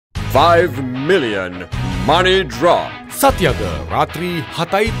5 million money draw. සතියක රාත්‍රී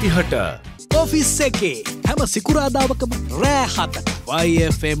 7:30ට office එකේ හැම සිකුරාදාවකම රෑ 7ට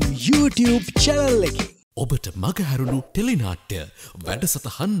YFM YouTube channel එකේ ඔබට මගහැරුණු ටෙලිනාට්‍ය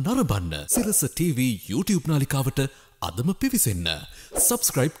වැඩසටහන් නරඹන්න සිරස TV YouTube නාලිකාවට අදම පිවිසෙන්න.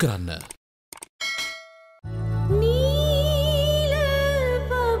 subscribe කරන්න.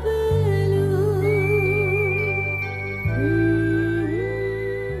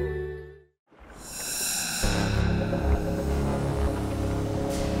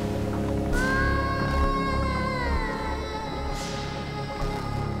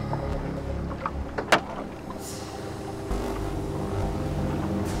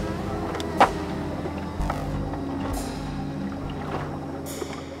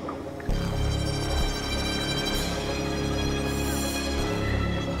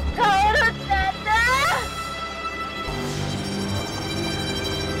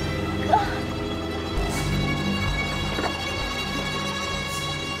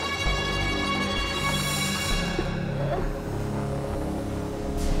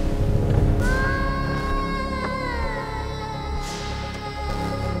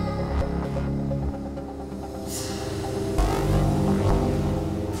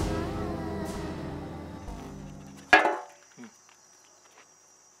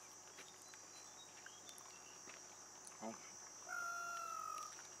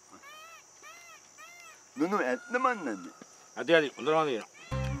 Nunu ඇත්තමන් නැද්ද? ඇති හොඳටම තියෙනවා.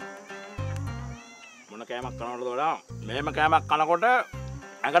 මොන කෑමක් කනවද වඩා මෙහෙම කෑමක් කනකොට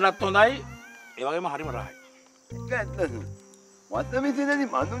ඇඟටත් හොඳයි ඒ වගේම හරිම රහයි. ඒක ඇත්තද? වත්ත මිසිනේදී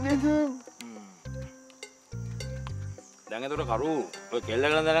මඳුනේද? දැන් ඒතර කරු ඔය කෙල්ල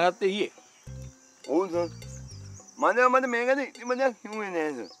ගැන දැනගත්තේ ඊයේ. ඔව් සර්. මට මේ ගැන ඉතිම දෙයක් කිව්වේ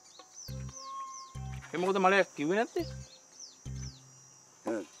නෑ සර්. ඒ මොකද මලයක් කිව්වේ නැත්තේ?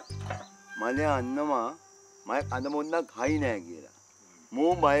 මලේ අන්නවා මම අද මොන්නක් හයි නෑ කියලා.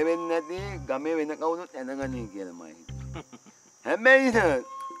 මෝ බය වෙන්නේ නැති ගමේ වෙන කවුරුත් දැනගන්නේ කියලා මම හිතුවා. හැබැයි සර්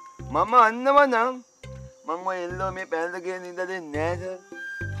මම අන්නවා නම් මම ඔය එල්ලෝ මේ පැනලා කියන ඉඳ දෙන්නේ නෑ සර්.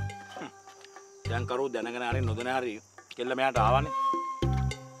 දැන් කරු දැනගෙන හරි නොදැන හරි කෙල්ල මෙයාට ආවනේ.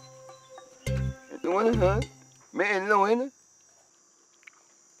 එතකොට සර් මේ එල්ලෝ හොයන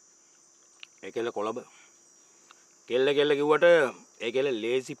ඒ කෙල්ල කොළඹ. කෙල්ල කිව්වට ඒ කෙල්ල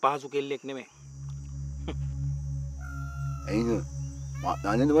ලේසි පහසු කෙල්ලෙක් නෙමෙයි. ඇයිද?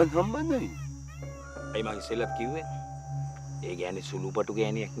 වාතාවරණයට වන් සම්බන්ධයි. අයි මගේ ඉස්සෙල්ලත් කිව්වේ. ඒ ගෑණි සුළුපටු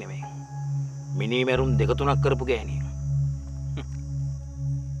ගෑණියක් නෙමෙයි. මිනිමෙරුම් දෙක තුනක් කරපු ගෑණියක්.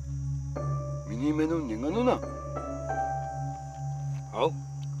 මිනිමෙරුම් නිගනුණා. ඔව්.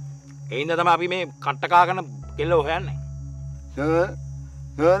 ඒ ඉඳ තමයි අපි මේ කට්ට කාගෙන කෙල්ල හොයන්නේ.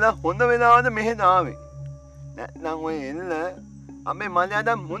 සර් හොඳ වෙලාවද මෙහෙට ආවේ. නැත්නම් ඔය එන්න අපේ මලයාට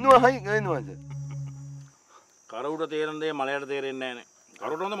මොනවා හරි කරනවද? කරුට තේරෙන දේ මලයට තේරෙන්නේ නැහැ නේ.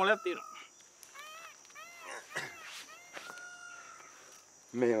 කරුට හොඳ මොලයක් තියෙනවා.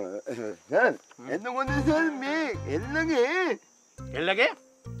 මේ සර් එන්නකොද සර් මේ එල්ලගේ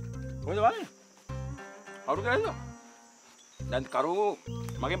කොහෙද වන්නේ? කරු කරේද? දැන් කරු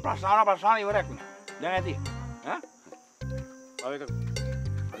මගෙන් ප්‍රශ්න ඉවරයක් නෑ. දැන් ඇති. ඈ? ආව එක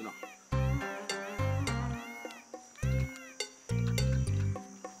හරිනවා.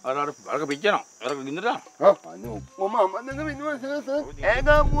 අර පිච්චෙනවා. අර ගින්දර දාන්න. අනේ ඔක්කොම අමතක වෙනවා සර්.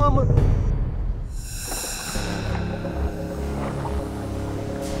 ඈගාමුවම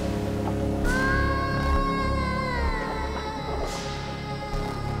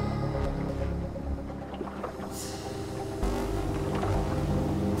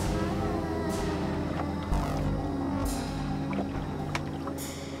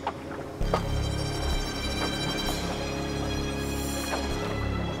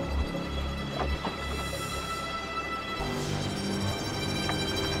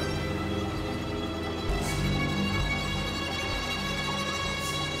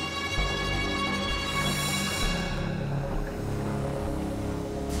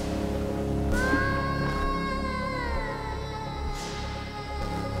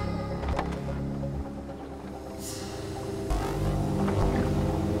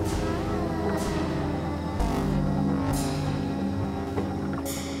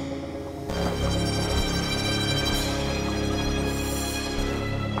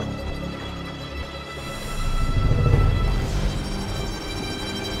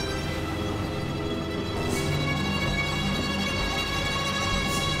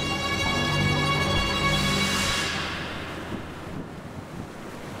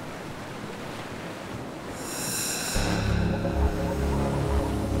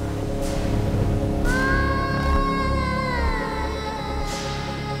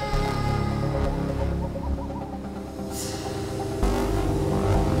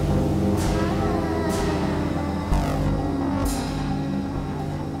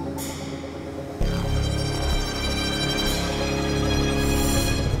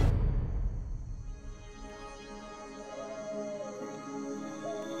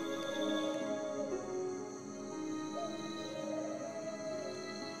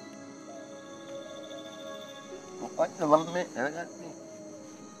ඔන්න මම මේ අරගත්තේ.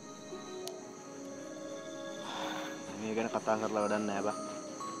 මේ ගැන කතා කරලා වැඩක් නැහැ බා.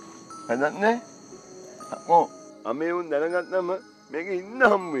 වැඩක් නැහැ. ඔව් අමේ උන් දැනගත්තම මේක ඉන්න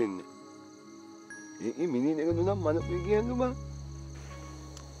හම් වෙන්නේ. ඒ මිනිහ එක දුන්නා මනපේ කියන්නේ බා.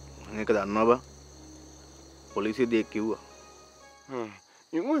 මම ඒක දන්නවා බා. පොලිසිය දෙයක් කිව්වා.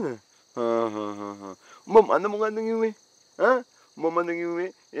 ඉමුණ උඹ මන්ද මොකද්ද කිව්වේ? උඹ මන්ද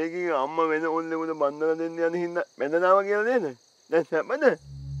කිව්වේ ඒකේ අම්මා වෙන ඔල්ලෙකුට බන්දලා දෙන්න යන හින්දා මැදනාව කියලා නේද? දැන් සැපද?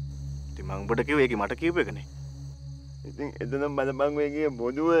 ඉතින් මම උඹට කිව්වේ ඒකේ මට කියපු එකනේ. ඉතින් එතනම් බලපං ඔයගේ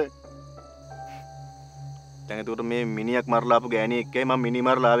බොදුව. දැන් ඒකට මේ මිනිහක් මරලා ආපු ගෑණි එක්කයි මම මිනි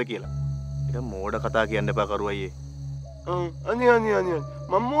මරලා ආවේ කියලා. ඒක මෝඩ කතා කියන්න එපා කරු අයියේ. අනේ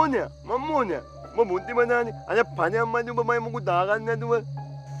මම මොනයා උඹ බුද්ධිමතානේ අර පණයම්මදී උඹ මම මොකද දාගන්න නැතුව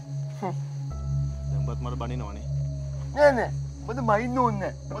දැන්පත් මට බනිනවනේ. නෑ මොකද මයින්න ඕනේ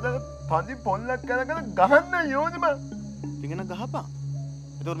නෑ මොකද පන්දි පොල්ලක් කරගෙන ගහන්න යෝනේ බං. ඉතින් එන ගහපන්.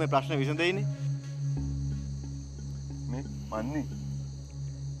 ඒතකොට මේ ප්‍රශ්නේ විසඳෙන්නේ. මේ මන්නේ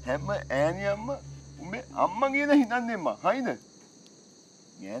හැම ඈනියම්ම උඹේ අම්මා කියන හිතන්නේ මම හයිද?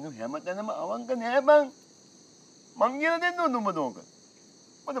 ගෑනු හැමතැනම අවංක නෑ බං. මං කියලා දෙන්න ඕන උඹ දෝක.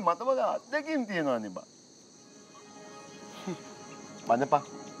 මොකද මතවල අත්දැකීම් තියනවානේ බං. බඳපන්.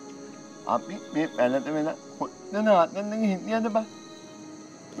 අපි මේ පැලට වෙලා කොත්තන ආත්මෙන් හිටියද බං.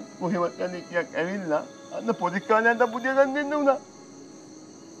 කොහෙවත් යන්නේ කියක් ඇවිල්ලා අන්න පොඩි කාලෙන්ද පුදිය ගන්න දෙන්න උනා.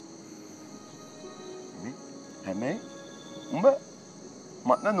 මේ හැමයි උඹ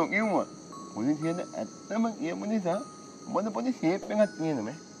මට නොකියුවා. පොලිසියට ඇත්තම කියමු නිසා උඹද පොඩි ෂේප් එකක් තියෙන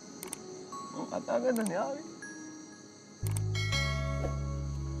මේ. මම කතා කරන්න යාවේ.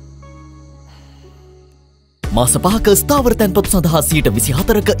 මාස 5ක ස්ථාවර තැන්පතු සඳහා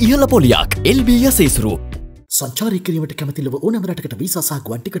 24% ඉහළ පොලියක් LB යසේසුරු සංචාරය කිරීමට කැමති ලොව ඕනෑම රටකට වීසා සහ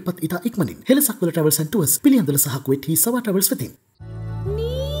ගුවන් ටිකට්පත් ඉතා ඉක්මනින් හෙළසක්වල ට්‍රැවල්ස් ඇන්ඩ් ටුවර්ස් පිළියන්දල සහ කුවේට් සවා ට්‍රැවල්ස් වෙතින්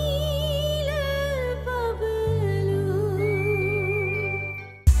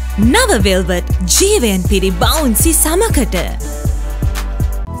නව වෙල්වට් ජීවයන් පිරි බවුන්සි සමකට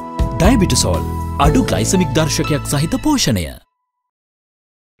ඩයබිටිසෝල් අඩු ග්ලයිසමික් දර්ශකයක් සහිත පෝෂණය.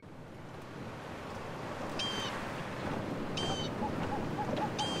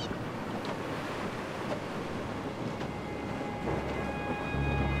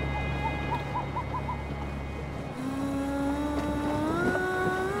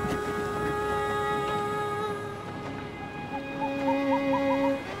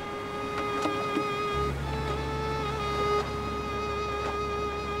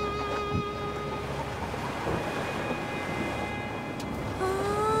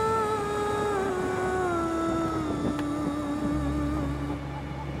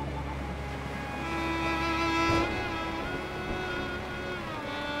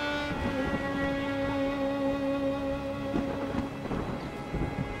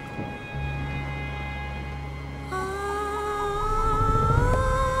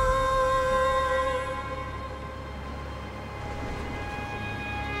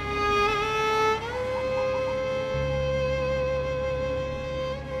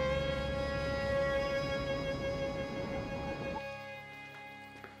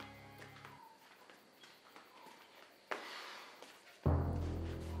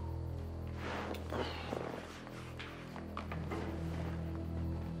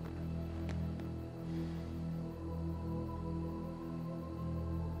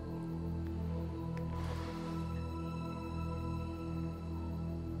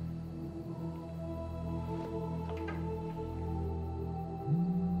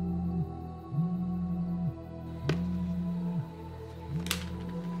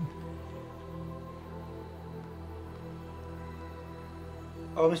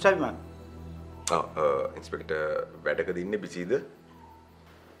 Oh, Mr. Abhiman. ඉන්ස්පෙක්ටර් වැඩකද ඉන්නේ බිසීද?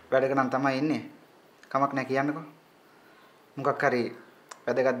 වැඩක නම් තමයි ඉන්නේ. කමක් නැහැ කියන්නකෝ. මොකක් හරි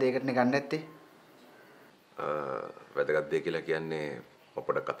වැදගත් දෙයකට නේ ගන්න නැත්තේ. වැදගත් දෙය කියලා කියන්නේ මම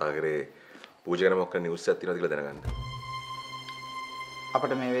පොඩක් කතා කරේ පූජා ගැන මොකක් නිවුස් එකක් තියෙනවද කියලා දැනගන්න.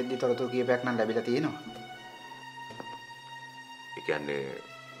 අපිට මේ වෙද්දි තොරතුරු කීපයක් නම් ලැබිලා තියෙනවා. ඒ කියන්නේ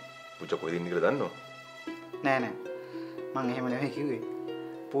පූජා කොහෙද ඉන්නේ කියලා දන්නවද? නෑ මං එහෙම නෙවෙයි කිව්වේ.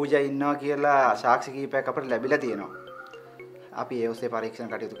 පූජා ඉන්නවා කියලා සාක්ෂි කීපයක් අපිට ලැබිලා තියෙනවා. අපි ඒ ඔස්සේ පරීක්ෂණ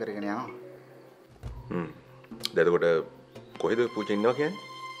කටයුතු කරගෙන යනවා. එතකොට කොහෙද පූජා ඉන්නවා කියන්නේ?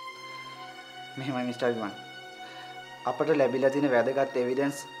 මෙහෙමයි මිස්ටර් අබිමන්. අපිට ලැබිලා තියෙන වැදගත්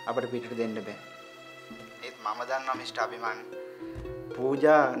එවිඩන්ස් අපිට පිටට දෙන්න බෑ. ඒත් මම දන්නවා මිස්ටර් අබිමන්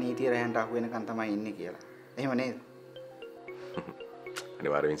පූජා නීතිය රැහැන්ට අහු වෙනකන් තමයි ඉන්නේ කියලා. එහෙම නේද?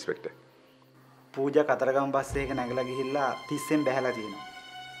 අනිවාර්යයෙන් ඉන්ස්පෙක්ටර්. පූජා කතරගම බස් එකක නැගලා ගිහිල්ලා 30න් බැහැලා තියෙනවා.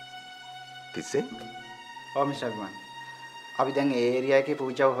 30න්? ඔව් මිස්ටර් අබිමන්. අපි දැන් ඒ ඒරියා එකේ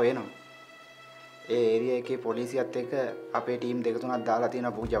පූජාව හොයනවා. ඒ ඒරියා එකේ පොලිසියත් එක්ක අපේ ටීම් දෙක තුනක් දාලා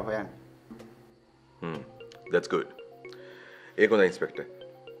තියෙනවා පූජාව හොයන්න. That's good. ඒක හොඳයි ඉන්ස්පෙක්ටර්.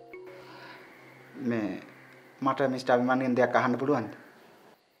 මේ මට මිස්ටර් අභිමාන්ගෙන් දෙයක් අහන්න පුළුවන්ද?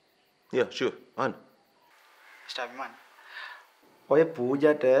 Yeah, sure. අහන්න. මිස්ටර් අභිමාන්. ඔය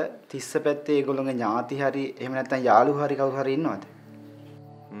පූජාට තිස්ස පැත්තේ ඒගොල්ලෝගේ ඥාති හරි එහෙම නැත්නම් යාළුවෝ හරි කවුරු හරි ඉන්නවද?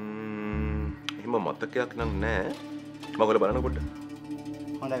 එහෙම මතකයක් නම් නැහැ. මම ඔයාලා බලනකොට.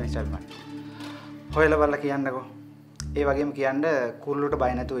 හොඳයි මිස්ටර් අභිමාන්. හොයලා බලලා කියන්නකෝ. ඒ වගේම කියන්න කුරුල්ලට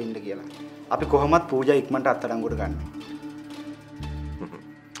බය නැතුව ඉන්න කියලා. අපි කොහොමත් පූජා ඉක්මනට අත්අඩංගුවට ගන්නවා.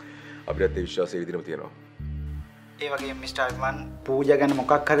 අපිට ඒ විශ්වාසය විදිහටම තියෙනවා. ඒ වගේම මිස්ටර් අභිමාන් පූජා ගැන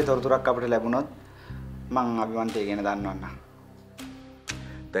මොකක් හරි තොරතුරක් අපිට ලැබුණොත් මං අභිමන්තය ගැන දන්නවන්න.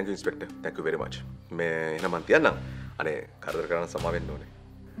 Thank you inspector. Thank you very much. මේ එහෙනම් මන් තියන්නම්. අනේ කරදර කරන්න සමා වෙන්න ඕනේ.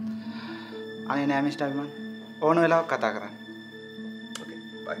 අනේ නෑ මිස්ටර් අභිමාන්. ඕන වෙලාවක කතා කරන්න. Okay,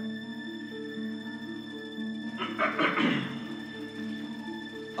 bye.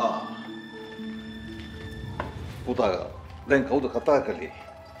 පුතා දැන් කවුද කතා කළේ?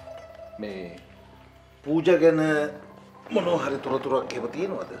 මේ පූජා ගැන මොනවා හරි තොරතුරක් එහෙම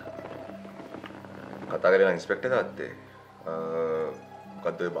තියෙනවද? කතා කරලා ඉන්ස්පෙක්ටර් තාත්තේ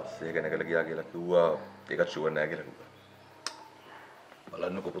මොකද්ද බස් එක ගැන කියලා ගියා කියලා කිව්වා. ඒකත් ෂුවර් නෑ කියලා කිව්වා.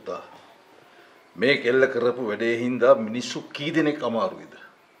 බලන්නකෝ පුතා. මේ කෙල්ල කරපු වැඩේ හින්දා මිනිස්සු කී දෙනෙක් අමාරුයිද?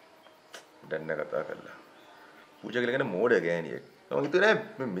 දැන් නෑ කතා කරලා. පූජා කියලා කියන මෝඩ ගෑණියෙක්. මම හිතුවේ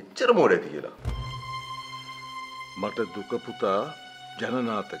නෑ මෙච්චර මෝඩ ඇති කියලා. මට දුක පුතා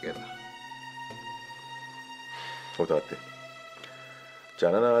ජනනාත ගැන. ඔව් තාත්තේ.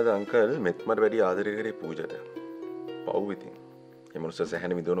 ජනනාත අංකල් මෙත්මට වැඩි ආදරය කරේ පූජාට. පව් ඉතින්. ඒ මනුස්සයා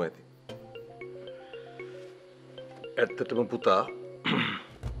සැහැණ විඳවනවා ඇති. ඇත්තටම පුතා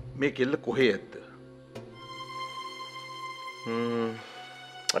මේ කෙල්ල කොහේ ඇද්ද?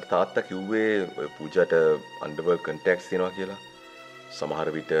 අර තාත්තා කිව්වේ ඔය පූජාට අන්ඩර්වර්ල්ඩ් කන්ටැක්ට්ස් තියෙනවා කියලා. සමහර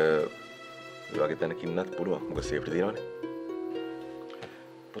විට ඒ වගේ තැනක ඉන්නත් පුළුවන්. මොකද සේෆ්ටි තියෙනවනේ.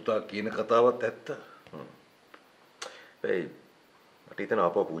 පුතා කියන කතාවත් ඇත්ත. ඒ මට හිතෙනවා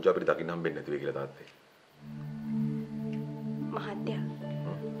ආපහු පූජා අපිට දකින්න හම්බෙන්නේ නැති වෙයි කියලා තාත්තේ. මහත්තයා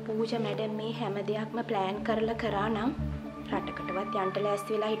පූජා මැඩම් මේ හැම දෙයක්ම ප්ලෑන් කරලා කරා නම් රටකටවත් යන්න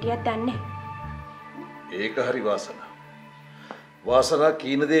ලෑස්ති වෙලා හිටියත් දන්නේ නැහැ. ඒක හරි වාසනා. වාසනා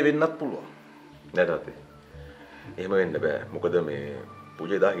කීන දේ වෙන්නත් පුළුවන්. නෑ තාත්තේ. එහෙම වෙන්න බෑ. මොකද මේ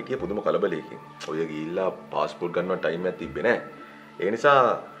පූජා එදා හිටියේ පුදුම කලබලයකින්. ඔය ගිහිල්ලා પાස්පෝර්ට් ගන්නව ටයිම් එකක් තිබ්බේ නෑ. ඒ නිසා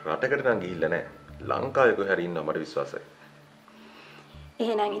රටකට නම් ගිහිල්ලා නෑ. ලංකාවේ කොහේ හරි ඉන්නවා මට විශ්වාසයි.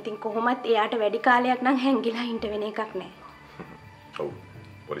 එහෙනම් ඉතින් කොහොමත් එයාට වැඩි කාලයක් නම් හැංගිලා ඉන්න වෙන එකක් නෑ. ඔව්.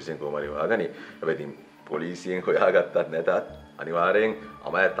 පොලිසියෙන් කොහොම හරි හොයාගනි. හැබැයි ඉතින් පොලිසියෙන් හොයාගත්තත් නැතත් අනිවාර්යෙන්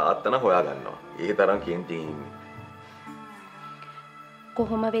අමය තාත්තා නම් හොයා ගන්නවා. ඒ තරම් කේන්ති ඉන්නේ.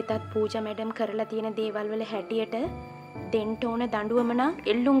 කොහොම වෙතත් පූජා මැඩම් කරලා තියෙන දේවල් වල හැටියට දෙන්න ඕන දඬුවම නම්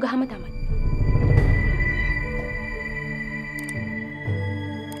එල්ලුම් ගහම තමයි.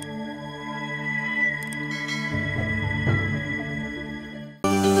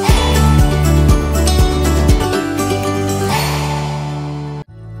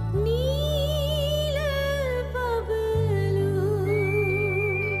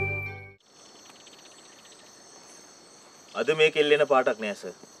 අද මේ කෙල්ලෙන පාටක් නෑ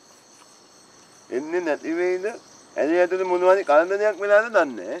සර්. එන්නේ නැති වෙයිද? ඇලේ ඇතුලේ මොනවද කලන්දනයක් වෙලාද දන්නේ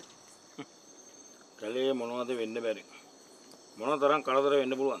නැහැ. කැලේ මොනවද වෙන්න බැරි. මොන තරම් කරදර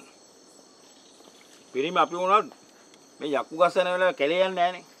වෙන්න පුළුවන්ද? පිරිමි අපි වුණා මේ යක්කු ගස්සන වෙලාව කැලේ යන්නේ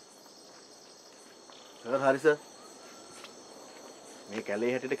නැහනේ. සර් හරි සර්. මේ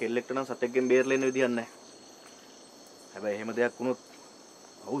කැලේ හැටියට කෙල්ලෙක්ට නම් සතෙක්ගෙන් බේරලා ඉන්න විදියක් නැහැ. හැබැයි එහෙම දෙයක් වුණොත්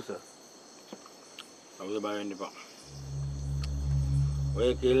ඔව් සර්. අවුද බය වෙන්න එපා.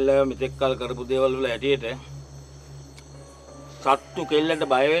 ඔය කෙල්ල මෙතෙක් කල් කරපු දේවල් වල හැටියට සත්තු කෙල්ලන්ට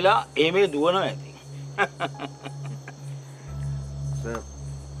බය වෙලා මේ දුවනවා ඇති. සර්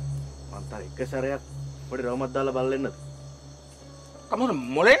මන්ට එක සැරයක් පොඩි රවුමක් දාලා බලන්න. කමර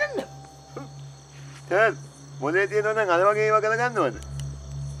මොලේ නේද? සර් මොලේ තියෙනවා නම් අර වගේ ඒවා කරගන්නවද?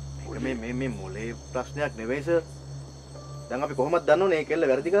 මේ මොලේ ප්‍රශ්නයක් නෙවෙයි සර්. දැන් අපි කොහොමද දන්නෝනේ මේ කෙල්ල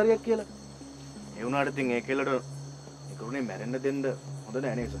වැරදිකාරියක් කියලා? ඒ වුණාට ඉතින් මේ කෙල්ලට ඒ කරුණේ මැරෙන්න දෙන්න හොඳ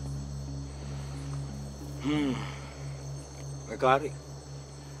නෑ නේද සර්? ඒකාරි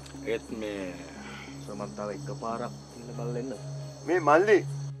ඒත් මේ සමන්තාව එකපාරක් ඉන්න බලන්න. මේ මල්ලි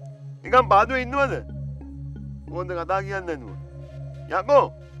නිකන් පාදුවේ ඉන්නවද? මොකද කතා කියන්නේ නෝ. යකෝ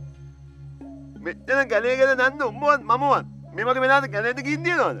මෙතන කැලේ ගැන නන්ද උඹවත් මමවත් මේ වගේ වෙලාවද කැලේට ගිහින්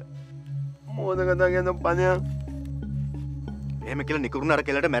තියනවද? මොකද කතා කියන්නේ පණියා. එහෙම කියලා නිකුරුණ අර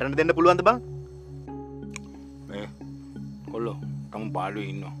කෙල්ලට මැරෙන්න දෙන්න පුළුවන්ද බං? කොල්ලෝ තම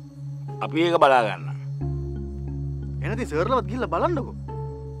පාඩුවේ ඉන්නවා. අපි ඒක බලා ගන්න. එනදී සර්ලවත් ගිහිල්ලා බලන්නකෝ.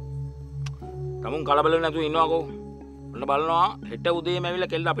 තමුන් කලබල නැතුව ඉන්නවාකෝ. ඔන්න බලනවා හෙට උදේම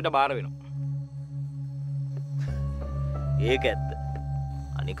ඇවිල්ලා කෙල්ල අපිට බාර වෙනවා. ඒක ඇත්ත.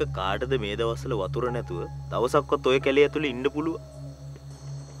 අනික කාටද මේ දවස්වල වතුර නැතුව දවසක්වත් ඔය කැලේ ඇතුලේ ඉන්න පුළුවන්?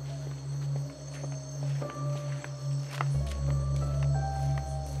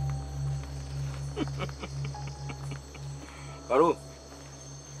 කරු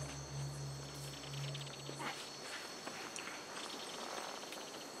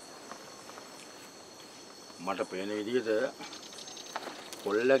මට පේන විදිහට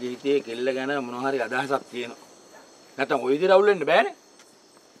කොල්ලගේ හිතේ කෙල්ල ගැන මොනවා හරි අදහසක් තියෙනවා. නැත්නම් ඔය විදිහට අවුල් වෙන්න බෑනේ.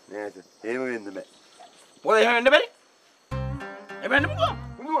 නෑ සර්. එහෙම වෙන්න බෑ. මොකද එහෙම වෙන්න බැරි? එහෙම වෙන්න පුළුවන්.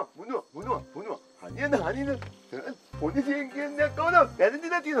 මුනුවා. හරියද? පොලිසියෙන් කියන්නේ කවුද?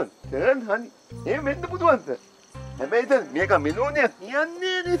 වැරදිලා තියෙනවා. සර් හරි. එහෙම වෙන්න පුළුවන් සර්. හැබැයි සර් මේක මිලෝනේ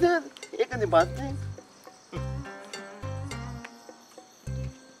කියන්නේ නේ සර්. ඒකනේ බස්නේ.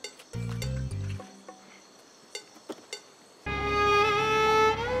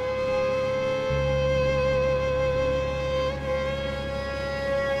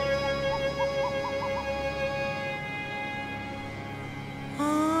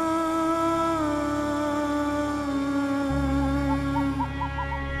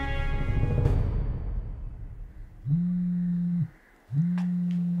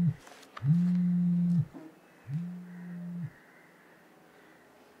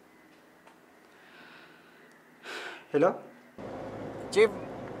 හෙලෝ චිප්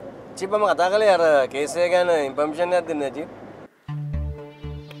මම කතා කළේ අර කේස් එක ගැන ඉන්ෆර්මේෂන් එකක් දෙන්න චිප්.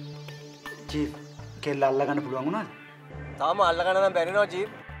 චීෆ් කෙල්ල අල්ලගන්න පුළුවන් වුණාද? තාම අල්ලගන්න නම් බැරි නෝ චිප්.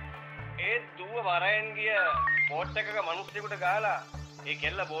 ඒ දුව වරයන් ගිය බෝට් එකක මිනිස්සුෙකුට ගහලා ඒ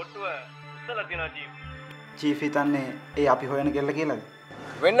කෙල්ල බෝට්ටුව උස්සලා තියනවා චීෆ්. චීෆ් හිතන්නේ ඒ අපි හොයන කෙල්ල කියලාද?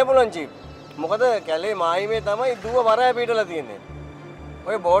 වෙන්න පුළුවන් චිප්. මොකද කැලේ මායිමේ තමයි දුව වරය පිටලා තියෙන්නේ.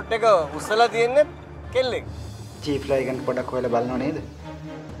 ඔය බෝට් එක උස්සලා තියෙන්නේ කෙල්ලෙක්. චීෆ්ලා එක පොඩක් හොයලා බලනව නේද?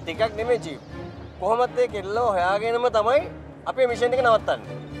 ටිකක් නෙමෙයි චීෆ්. කොහොමත් ඒ කෙල්ලව හොයාගෙනම තමයි අපේ මිෂන් එක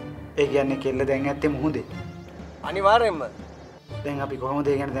නවත්තන්නේ. ඒ කියන්නේ කෙල්ල දැන් ඇත්තේ මුහුදේ. අනිවාර්යෙන්ම. දැන් අපි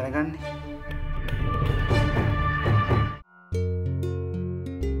කොහොමද ඒ ගැන දැනගන්නේ?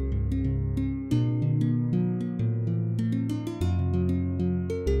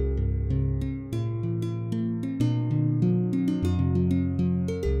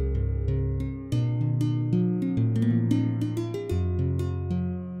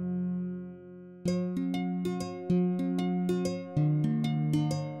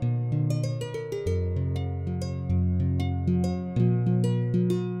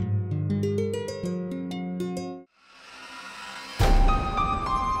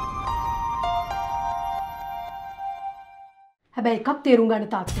 හැබැයි එකක් තේරුම් ගන්න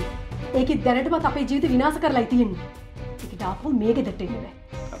තාත්තේ. ඒකෙත් දැනටමත් අපේ ජීවිත විනාශ කරලායි තියෙන්නේ. ඒකට ආපහු මේක දෙටෙන්න බෑ.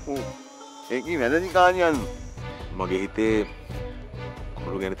 අපෝ ඒකේ වැරදි කාණියන් මගේ හිතේ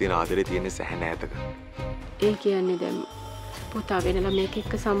කුරු ගැන තියෙන ආදරේ තියෙන්නේ සැහැණ ඈතක. ඒ කියන්නේ දැන් පුතා වෙනලා මේක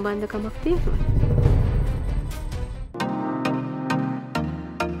එක්ක සම්බන්ධකමක් තියෙනවද?